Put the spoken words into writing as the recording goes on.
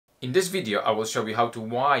In this video I will show you how to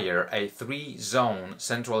wire a 3-zone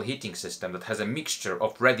central heating system that has a mixture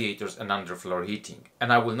of radiators and underfloor heating.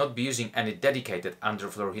 And I will not be using any dedicated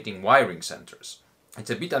underfloor heating wiring centers.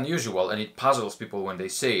 It's a bit unusual and it puzzles people when they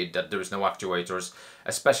see it, that there is no actuators,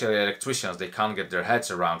 especially electricians. They can't get their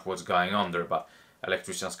heads around what's going on there, but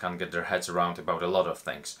electricians can't get their heads around about a lot of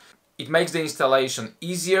things. It makes the installation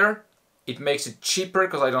easier. It makes it cheaper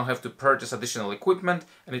because I don't have to purchase additional equipment,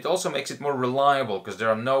 and it also makes it more reliable because there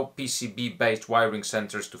are no PCB based wiring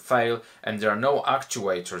centers to fail and there are no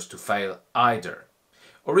actuators to fail either.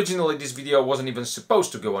 Originally this video wasn't even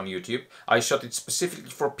supposed to go on YouTube. I shot it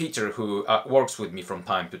specifically for Peter, who works with me from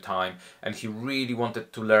time to time, and he really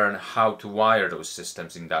wanted to learn how to wire those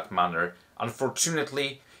systems in that manner.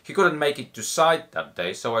 Unfortunately he couldn't make it to site that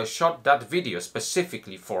day, so I shot that video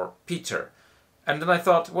specifically for Peter. And then I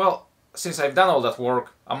thought, well, since I've done all that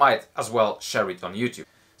work, I might as well share it on YouTube.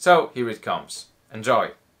 So here it comes.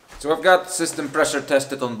 Enjoy! So I've got system pressure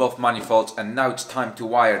tested on both manifolds, and now it's time to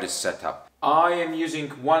wire this setup. I am using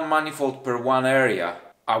one manifold per one area.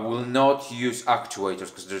 I will not use actuators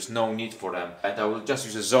because there's no need for them, and I will just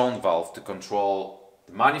use a zone valve to control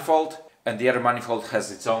the manifold, and the other manifold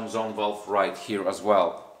has its own zone valve right here as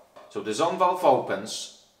well. So the zone valve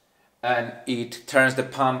opens and it turns the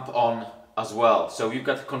pump on as well. So you've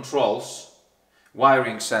got controls,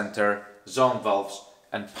 wiring center, zone valves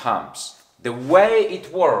and pumps. The way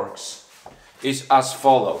it works is as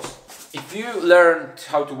follows. If you learn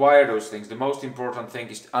how to wire those things, the most important thing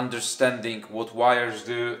is understanding what wires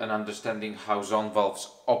do and understanding how zone valves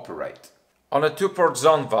operate. On a 2-port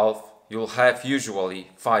zone valve you'll have usually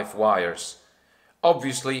 5 wires.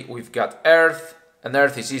 Obviously we've got earth, and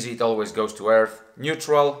earth is easy, it always goes to earth.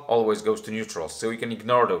 Neutral always goes to neutral, so you can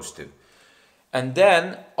ignore those two. And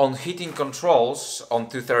then on heating controls, on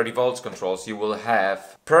 230 volts controls, you will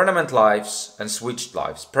have permanent lives and switched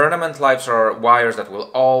lives. Permanent lives are wires that will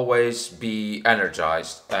always be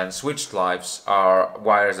energized, and switched lives are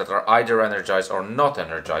wires that are either energized or not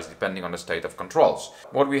energized depending on the state of controls.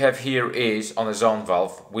 What we have here is, on a zone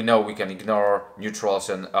valve, we know we can ignore neutrals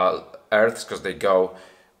and earths because they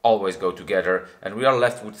always go together, and we are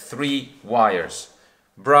left with 3 wires: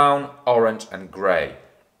 brown, orange and gray.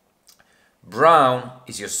 Brown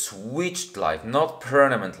is your switched live, not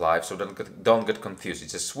permanent live, so don't get confused.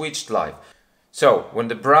 It's a switched live. So when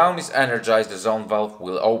the brown is energized, the zone valve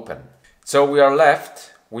will open. So we are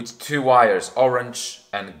left with 2 wires, orange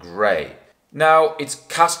and gray. Now it's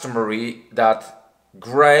customary that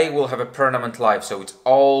gray will have a permanent live, so it's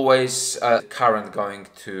always current going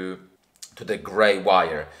to the gray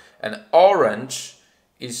wire. And orange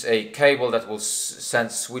is a cable that will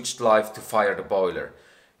send switched live to fire the boiler.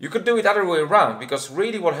 You could do it other way around, because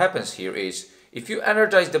really what happens here is, if you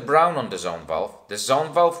energize the brown on the zone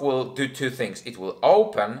valve will do 2 things. It will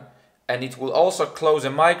open, and it will also close a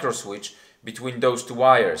micro switch between those 2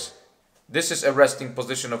 wires. This is a resting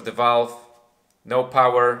position of the valve, no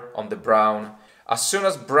power on the brown. As soon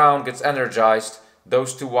as brown gets energized,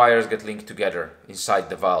 those 2 wires get linked together inside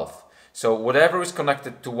the valve. So whatever is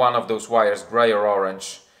connected to one of those wires, gray or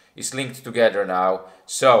orange, is linked together now.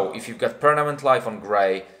 So if you've got permanent live on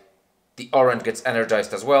gray, the orange gets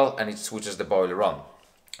energized as well and it switches the boiler on.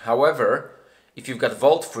 However, if you've got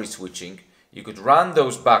volt-free switching, you could run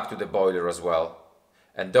those back to the boiler as well,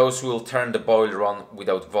 and those will turn the boiler on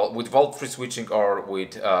with volt-free switching or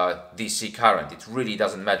with DC current. It really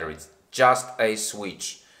doesn't matter, it's just a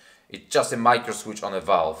switch. It's just a micro switch on a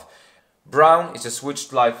valve. Brown is a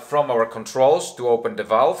switched live from our controls to open the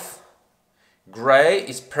valve. Gray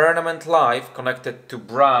is permanent live connected to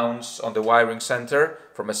browns on the wiring center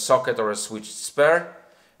from a socket or a switched spare.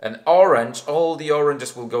 And orange, all the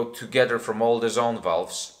oranges will go together from all the zone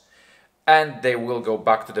valves, and they will go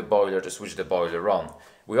back to the boiler to switch the boiler on.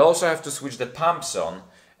 We also have to switch the pumps on,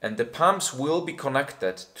 and the pumps will be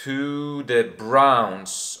connected to the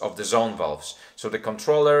browns of the zone valves. So the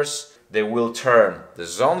controllers, they will turn the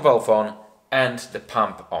zone valve on and the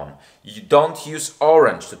pump on. You don't use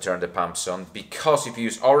orange to turn the pumps on, because if you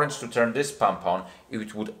use orange to turn this pump on,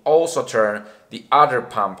 it would also turn the other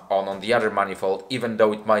pump on the other manifold, even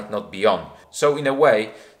though it might not be on. So in a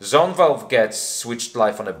way, zone valve gets switched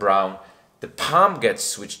live on a brown, the pump gets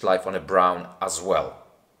switched live on a brown as well.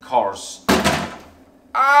 Cars.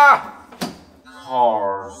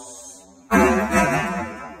 Cars.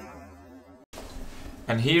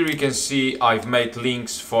 And here you can see I've made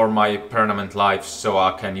links for my permanent lives, so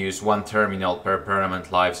I can use 1 terminal per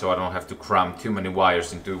permanent live, so I don't have to cram too many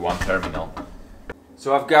wires into 1 terminal.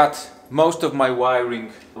 So I've got most of my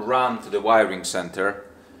wiring run to the wiring center.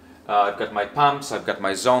 I've got my pumps, I've got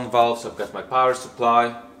my zone valves, I've got my power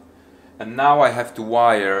supply, And now I have to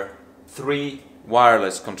wire 3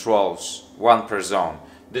 wireless controls, one per zone.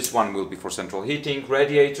 This one will be for central heating,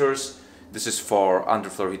 radiators. This is for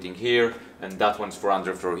underfloor heating here, and that one's for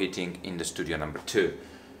underfloor heating in the studio number 2.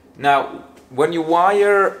 Now, when you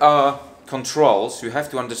wire controls, you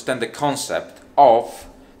have to understand the concept of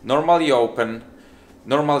normally open,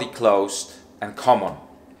 normally closed, and common.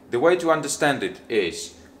 The way to understand it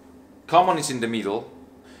is, common is in the middle.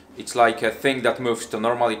 It's like a thing that moves to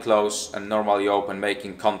normally close and normally open,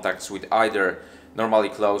 making contacts with either normally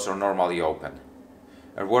close or normally open.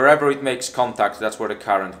 And wherever it makes contact, that's where the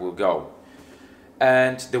current will go.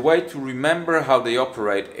 And the way to remember how they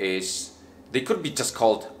operate is, they could be just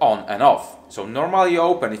called on and off. So normally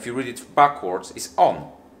open, if you read it backwards, is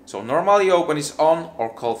on. So normally open is on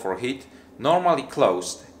or call for heat. Normally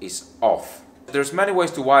closed is off. There's many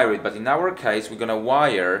ways to wire it, but in our case we're gonna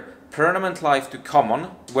wire permanent life to common.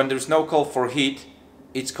 When there's no call for heat,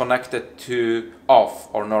 it's connected to off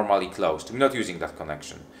or normally closed. We're not using that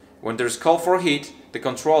connection. When there's call for heat, the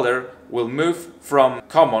controller will move from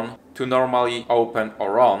common to normally open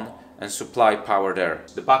or on and supply power there.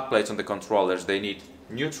 The backplates on the controllers, they need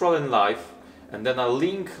neutral and live, and then a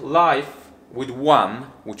link live with 1,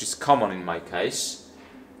 which is common in my case,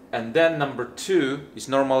 and then number 2 is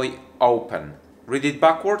normally open. Read it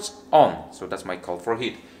backwards, on, so that's my call for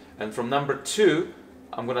heat. And from number 2,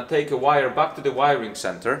 I'm gonna take a wire back to the wiring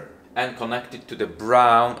center and connect it to the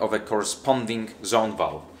brown of a corresponding zone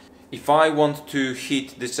valve. If I want to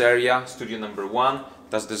heat this area, studio number 1,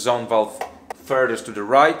 that's the zone valve furthest to the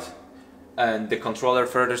right and the controller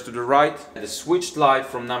furthest to the right. The switched light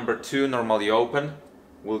from number 2, normally open,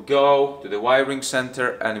 will go to the wiring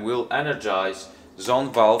center and will energize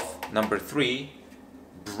zone valve number 3,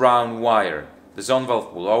 brown wire. The zone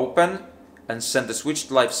valve will open and send the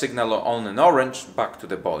switched light signal on in orange back to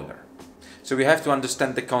the boiler. So we have to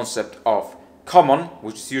understand the concept of common,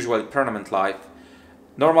 which is usually permanent light,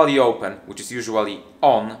 normally open, which is usually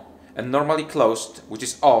on, and normally closed, which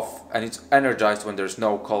is off, and it's energized when there's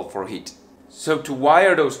no call for heat. So to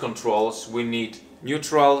wire those controls, we need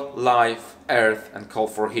neutral, live, earth, and call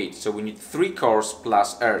for heat. So we need 3 cores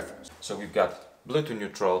plus earth. So we've got blue to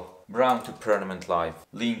neutral, brown to permanent live,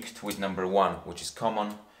 linked with number 1, which is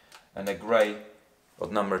common, and a grey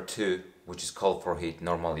of number 2, which is call for heat,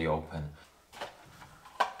 normally open.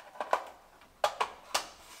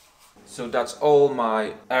 So that's all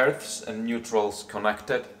my earths and neutrals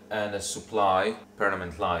connected and a supply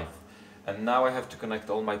permanent live. And now I have to connect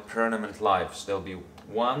all my permanent lives. There'll be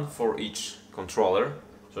 1 for each controller,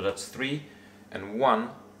 so that's 3, and 1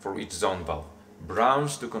 for each zone valve.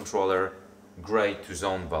 Browns to controller, grey to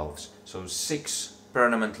zone valves. So 6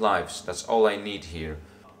 permanent lives, that's all I need here.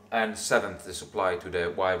 And 7th the supply to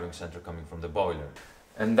the wiring center coming from the boiler.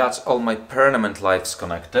 And that's all my permanent lives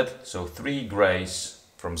connected, so 3 greys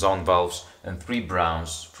from zone valves and 3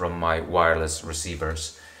 browns from my wireless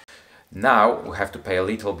receivers. Now we have to pay a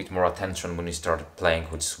little bit more attention when we start playing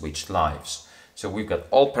with switched lives. So we've got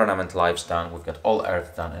all permanent lives done, we've got all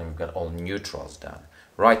earth done, and we've got all neutrals done.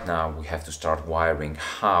 Right now we have to start wiring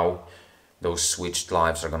how those switched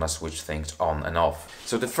lives are gonna switch things on and off.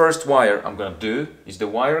 So the first wire I'm gonna do is the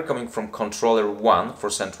wire coming from controller 1 for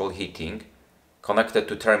central heating, connected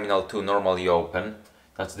to terminal 2 normally open.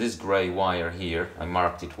 That's this grey wire here, I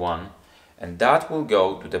marked it 1, and that will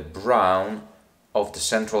go to the brown of the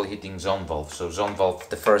central heating zone valve. So zone valve,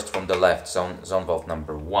 the first from the left, zone valve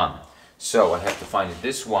number 1. So I have to find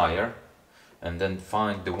this wire and then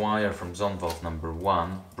find the wire from zone valve number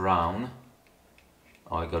 1, brown.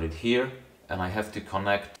 I got it here, and I have to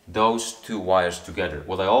connect those 2 wires together.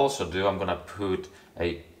 What I also do, I'm gonna put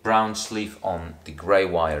a brown sleeve on the grey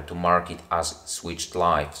wire to mark it as switched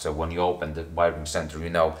live. So when you open the wiring center, you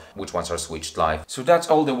know which ones are switched live. So that's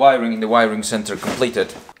all the wiring in the wiring center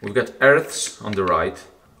completed. We've got earths on the right,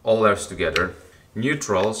 all earths together.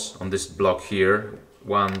 Neutrals on this block here,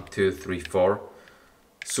 1, 2, 3, 4.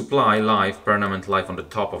 Supply live, permanent live on the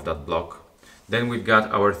top of that block. Then we've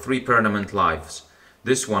got our 3 permanent lives.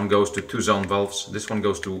 This one goes to 2 zone valves, this one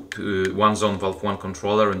goes to 1 zone valve, 1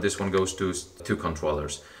 controller, and this one goes to 2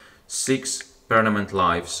 controllers. 6 permanent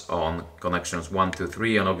lives on connections 1, 2,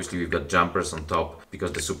 3, and obviously we've got jumpers on top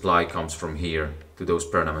because the supply comes from here to those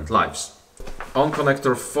permanent lives. On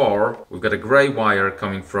connector 4, we've got a grey wire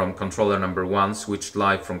coming from controller number 1, switched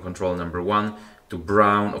live from controller number 1 to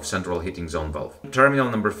brown of central heating zone valve.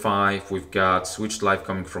 Terminal number 5, we've got switched live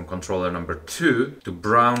coming from controller number 2 to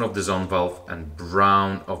brown of the zone valve and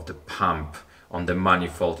brown of the pump on the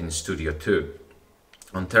manifold in studio 2.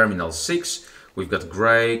 On terminal 6, we've got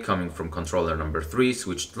grey coming from controller number 3,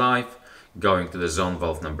 switched live, going to the zone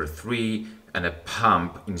valve number 3 and a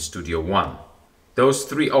pump in Studio 1. Those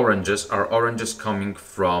three oranges are oranges coming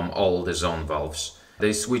from all the zone valves.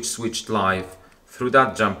 They switched live through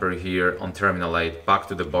that jumper here on terminal 8 back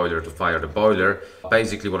to the boiler to fire the boiler.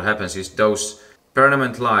 Basically what happens is those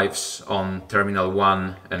permanent lives on terminal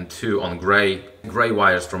 1 and 2 on gray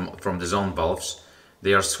wires from the zone valves,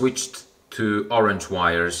 they are switched to orange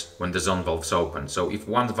wires when the zone valves open. So if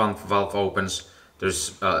one valve opens,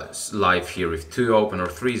 there's live here. If 2 open or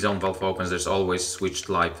 3 zone valve opens, there's always switched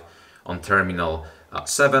live on terminal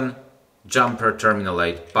 7, jumper terminal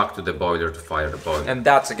 8, back to the boiler to fire the boiler. And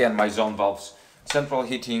that's again my zone valves. Central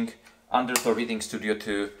heating, underfloor heating Studio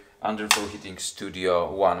 2, underfloor heating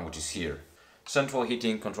Studio 1, which is here. Central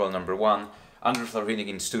heating, controller number 1, underfloor heating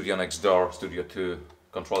in Studio next door, Studio 2,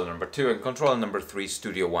 controller number 2, and controller number 3,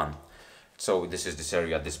 Studio 1. So this is this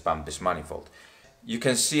area, this pump, this manifold. You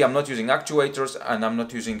can see I'm not using actuators and I'm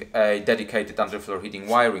not using a dedicated underfloor heating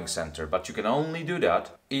wiring center, but you can only do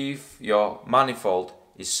that if your manifold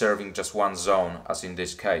is serving just one zone, as in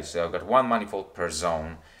this case. So I've got one manifold per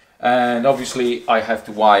zone. And obviously I have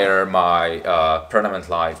to wire my permanent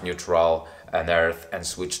live, neutral and earth and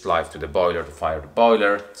switched live to the boiler to fire the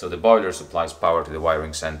boiler. So the boiler supplies power to the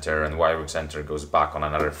wiring center and the wiring center goes back on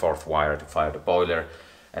another 4th wire to fire the boiler.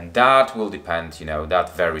 And that will depend, you know,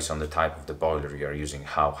 that varies on the type of the boiler you're using,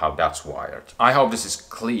 how that's wired. I hope this is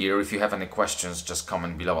clear. If you have any questions, just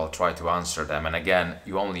comment below, I'll try to answer them. And again,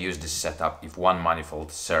 you only use this setup if one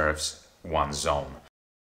manifold serves one zone.